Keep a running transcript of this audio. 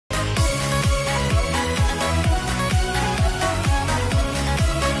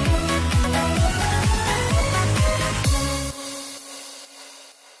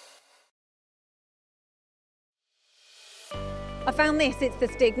found this, it's the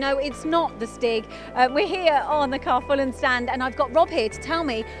Stig. No, it's not the Stig. We're here on the Car Fulham stand and I've got Rob here to tell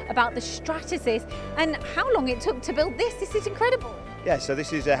me about the Stratasys and how long it took to build this. This is incredible. Yeah, so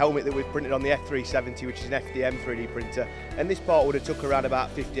this is a helmet that we've printed on the F370, which is an FDM 3D printer, and this part would have took around about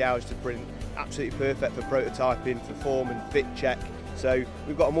 50 hours to print. Absolutely perfect for prototyping, for form and fit check. So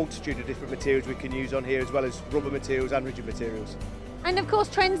we've got a multitude of different materials we can use on here, as well as rubber materials and rigid materials. And of course,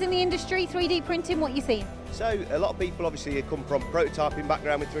 trends in the industry, 3D printing, what you see? So a lot of people obviously come from prototyping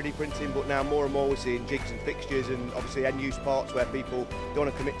background with 3D printing, but now more and more we're seeing jigs and fixtures and obviously end-use parts where people don't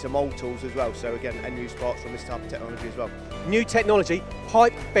want to commit to mould tools as well. So again, end-use parts from this type of technology as well. New technology,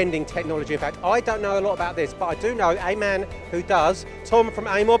 pipe bending technology. In fact, I don't know a lot about this, but I do know a man who does. Tom from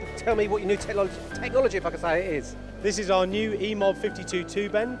AMOB, tell me what your new technology, if I can say it is. This is our new EMOB 52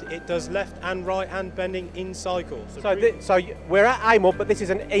 two-bend. It does left and right hand bending in cycle. So we're at AMOB, but this is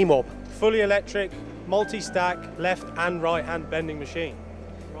an EMOB. Fully electric, multi-stack, left and right hand bending machine.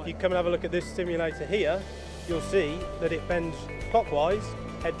 If you come and have a look at this simulator here, you'll see that it bends clockwise,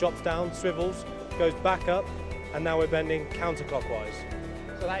 head drops down, swivels, goes back up, and now we're bending counterclockwise.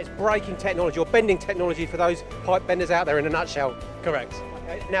 So that is braking technology or bending technology for those pipe benders out there in a nutshell. Correct.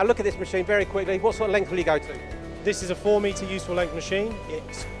 Okay, now look at this machine very quickly. What sort of length will you go to? This is a 4-metre useful length machine.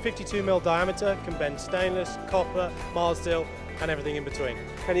 It's 52mm diameter, can bend stainless, copper, mild steel, and everything in between.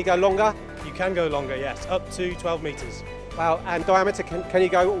 Can you go longer? You can go longer, yes, up to 12 metres. Wow, and diameter, can you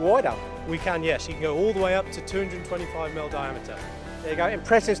go wider? We can, yes. You can go all the way up to 225mm diameter. There you go,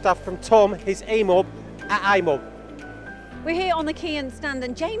 impressive stuff from Tom, his EMOB at AMOB. We're here on the Kian stand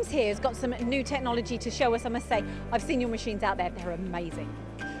and James here has got some new technology to show us. I must say, I've seen your machines out there, they're amazing.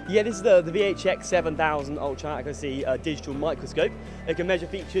 Yeah, this is the VHX 7000 Ultra accuracy digital microscope. It can measure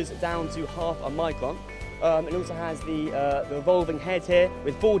features down to half a micron. It also has the revolving head here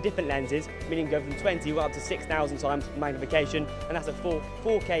with 4 different lenses, meaning go from 20 right up to 6,000 times magnification, and that's a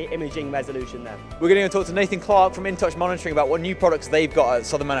 4K imaging resolution there. We're going to go talk to Nathan Clark from InTouch Monitoring about what new products they've got at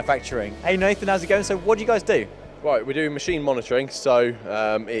Southern Manufacturing. Hey Nathan, how's it going? So what do you guys do? Right, we're doing machine monitoring, so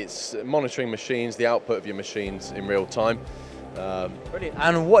it's monitoring machines, the output of your machines in real time. Brilliant.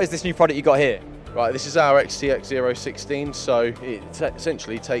 And what is this new product you got here? Right, this is our XTX016, so it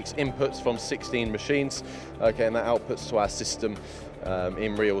essentially takes inputs from 16 machines, okay, and that outputs to our system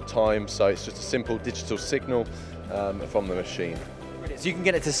in real time, so it's just a simple digital signal from the machine. So you can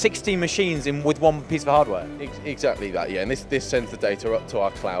get it to 16 machines with one piece of hardware? Exactly that, yeah, and this sends the data up to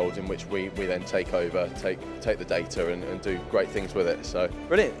our cloud, in which we then take over, take the data and do great things with it. So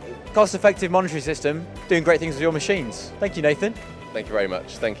brilliant. Cost-effective monitoring system, doing great things with your machines. Thank you, Nathan. Thank you very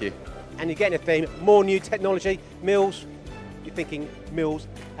much, thank you. And you're getting a theme, more new technology, mills, you're thinking mills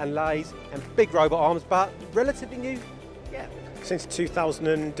and lathes and big robot arms, but relatively new, yeah. Since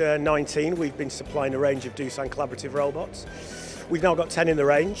 2019, we've been supplying a range of Doosan collaborative robots. We've now got 10 in the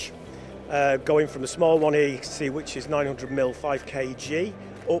range, going from the small one here you can see, which is 900mm 5 kg,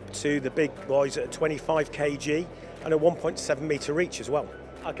 up to the big boys at 25 kg and a 1.7 metre reach as well.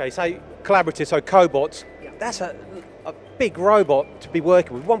 Okay, so collaborative, so cobots, that's a big robot to be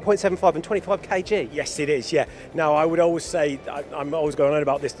working with, 1.75 and 25 kg. Yes, it is, yeah. Now, I would always say, I'm always going on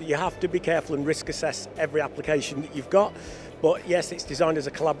about this, that you have to be careful and risk assess every application that you've got. But yes, it's designed as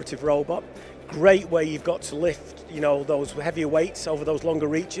a collaborative robot. Great way you've got to lift, you know, those heavier weights over those longer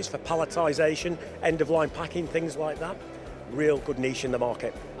reaches for palletisation, end-of-line packing, things like that. Real good niche in the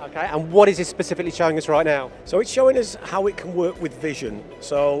market. Okay, and what is it specifically showing us right now? So it's showing us how it can work with vision.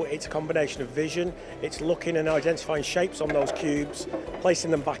 So it's a combination of vision, it's looking and identifying shapes on those cubes,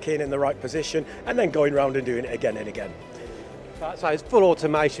 placing them back in the right position, and then going around and doing it again and again. So it's full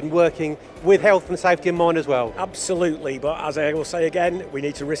automation, working with health and safety in mind as well? Absolutely, but as I will say again, we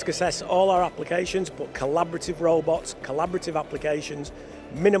need to risk assess all our applications, but collaborative robots, collaborative applications,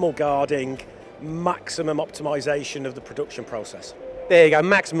 minimal guarding, maximum optimisation of the production process. There you go,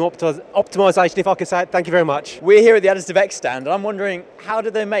 maximum optimisation, if I can say it. Thank you very much. We're here at the Additive X stand, and I'm wondering, how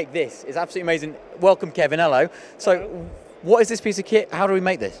did they make this? It's absolutely amazing. Welcome, Kevin. Hello. So, what is this piece of kit? How do we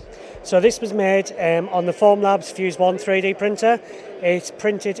make this? So this was made on the Formlabs Fuse 1 3D printer. It's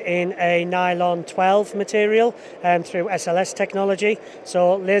printed in a nylon 12 material through SLS technology.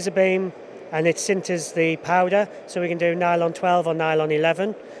 So laser beam, and it sinters the powder, so we can do nylon 12 or nylon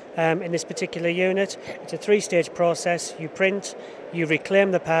 11 in this particular unit. It's a 3-stage process. You print, you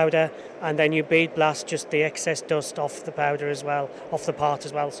reclaim the powder, and then you bead blast just the excess dust off the powder as well, off the part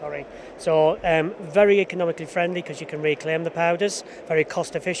as well, sorry. So very economically friendly because you can reclaim the powders, very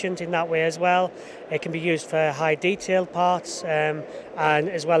cost efficient in that way as well. It can be used for high detailed parts and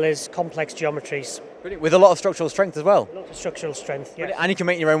as well as complex geometries. Brilliant. With a lot of structural strength as well? A lot of structural strength, yeah. And you can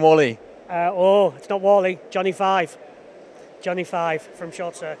make your own Wally? Oh, it's not Wally, Johnny 5. Johnny 5 from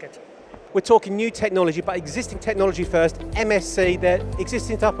Short Circuit. We're talking new technology, but existing technology first. MSC, the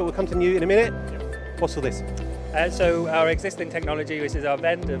existing stuff, but we'll come to new in a minute. What's all this? So our existing technology, which is our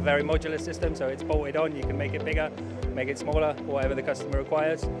vend, a very modular system, so it's bolted on. You can make it bigger, make it smaller, whatever the customer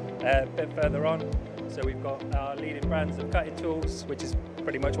requires. A bit further on, so we've got our leading brands of cutting tools, which is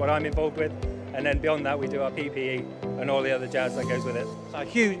pretty much what I'm involved with. And then beyond that, we do our PPE and all the other jazz that goes with it. So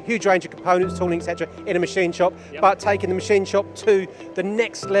huge range of components, tooling, etc. in a machine shop, Yep. but taking the machine shop to the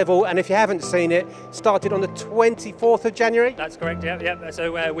next level. And if you haven't seen it, started on the 24th of January. That's correct, yeah.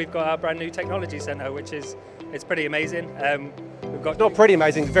 So we've got our brand new technology centre, which is, it's pretty amazing. We've got Not pretty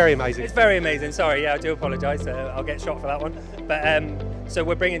amazing, very amazing. It's very amazing, sorry, yeah, I do apologise, I'll get shot for that one. But so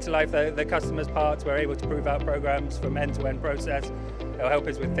we're bringing to life the customer's parts, we're able to prove out programs from end-to-end process. It'll help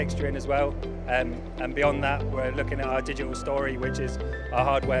us with fixturing as well. And beyond that, we're looking at our digital story, which is our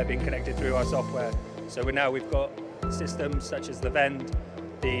hardware being connected through our software. So we've got systems such as the Vend,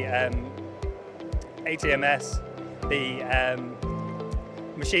 the ATMS,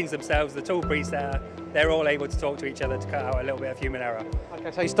 the machines themselves, the tool presetter. They're all able to talk to each other to cut out a little bit of human error.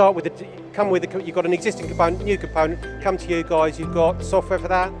 Okay, so you start with you've got an existing component, new component, come to you guys, you've got software for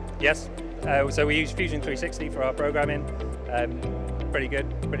that? Yes, so we use Fusion 360 for our programming. Very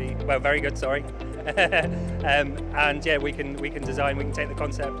good, sorry. And yeah, we can design, we can take the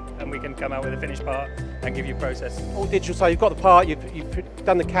concept and we can come out with a finished part and give you process. All digital, so you've got the part, you've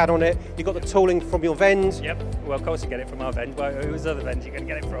done the CAD on it, you've got the tooling from your Vend. Yep, well of course you get it from our Vend, but whose other Vend you can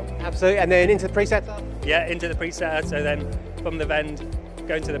get it from? Absolutely, and then into the presetter? Yeah, into the presetter, so then from the Vend,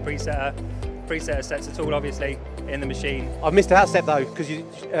 go into the presetter. Presetter sets the tool obviously in the machine. I've missed that step though, because you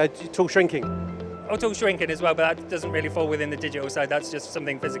tool shrinking. Oh, tool shrinking as well, but that doesn't really fall within the digital side, that's just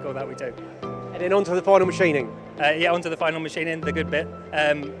something physical that we do. And then onto the final machining? Yeah, onto the final machining, the good bit.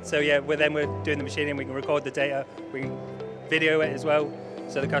 So yeah, we're doing the machining, we can record the data, we can video it as well,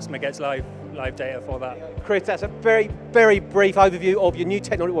 so the customer gets live data for that. Chris, that's a very brief overview of your new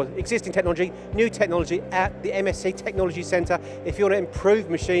technology, well, existing technology, new technology at the MSC Technology Centre. If you want to improve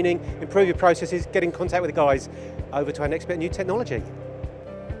machining, improve your processes, get in contact with the guys. Over to our next bit of new technology.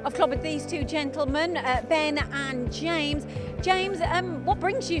 I've clobbered these two gentlemen, Ben and James. James, what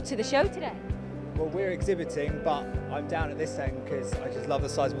brings you to the show today? Well, we're exhibiting, but I'm down at this end because I just love the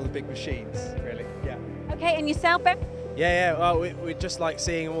size of all the big machines, really. Yeah. Okay, and yourself, Ben? Yeah. Well, we just like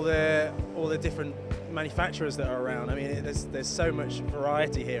seeing all the different manufacturers that are around. I mean, there's so much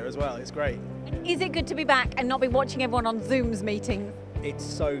variety here as well. It's great. Is it good to be back and not be watching everyone on Zoom's meetings? It's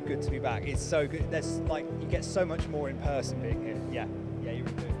so good to be back. It's so good. There's you get so much more in person being here. Yeah, you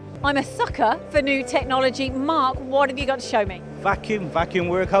really do. I'm a sucker for new technology. Mark, what have you got to show me? Vacuum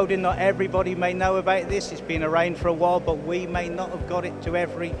work holding. Not everybody may know about this. It's been around for a while, but we may not have got it to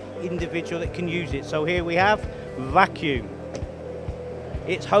every individual that can use it. So here we have vacuum.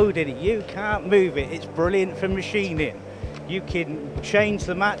 It's holding it. You can't move it. It's brilliant for machining. You can change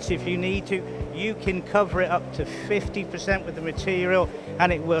the mats if you need to. You can cover it up to 50% with the material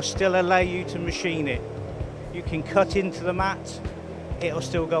and it will still allow you to machine it. You can cut into the mat. It'll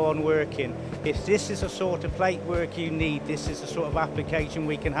still go on working. If this is the sort of plate work you need, this is the sort of application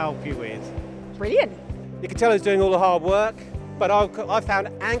we can help you with. Brilliant. You can tell who's doing all the hard work, but I found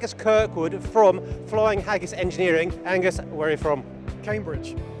Angus Kirkwood from Flying Haggis Engineering. Angus, where are you from?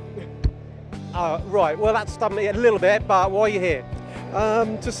 Cambridge. Right, well that stumped me a little bit, but why are you here?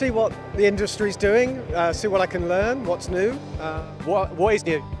 To see what the industry's doing, see what I can learn, what's new. What is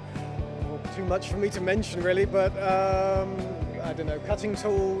new? Well, too much for me to mention really, but I don't know, cutting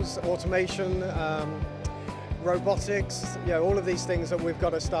tools, automation, robotics, all of these things that we've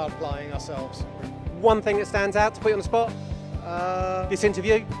got to start applying ourselves. One thing that stands out to put you on the spot? This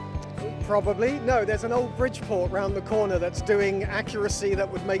interview? Probably. No, there's an old Bridgeport round the corner that's doing accuracy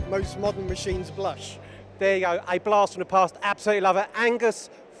that would make most modern machines blush. There you go, a blast from the past, absolutely love it. Angus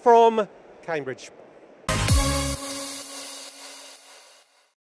from Cambridge.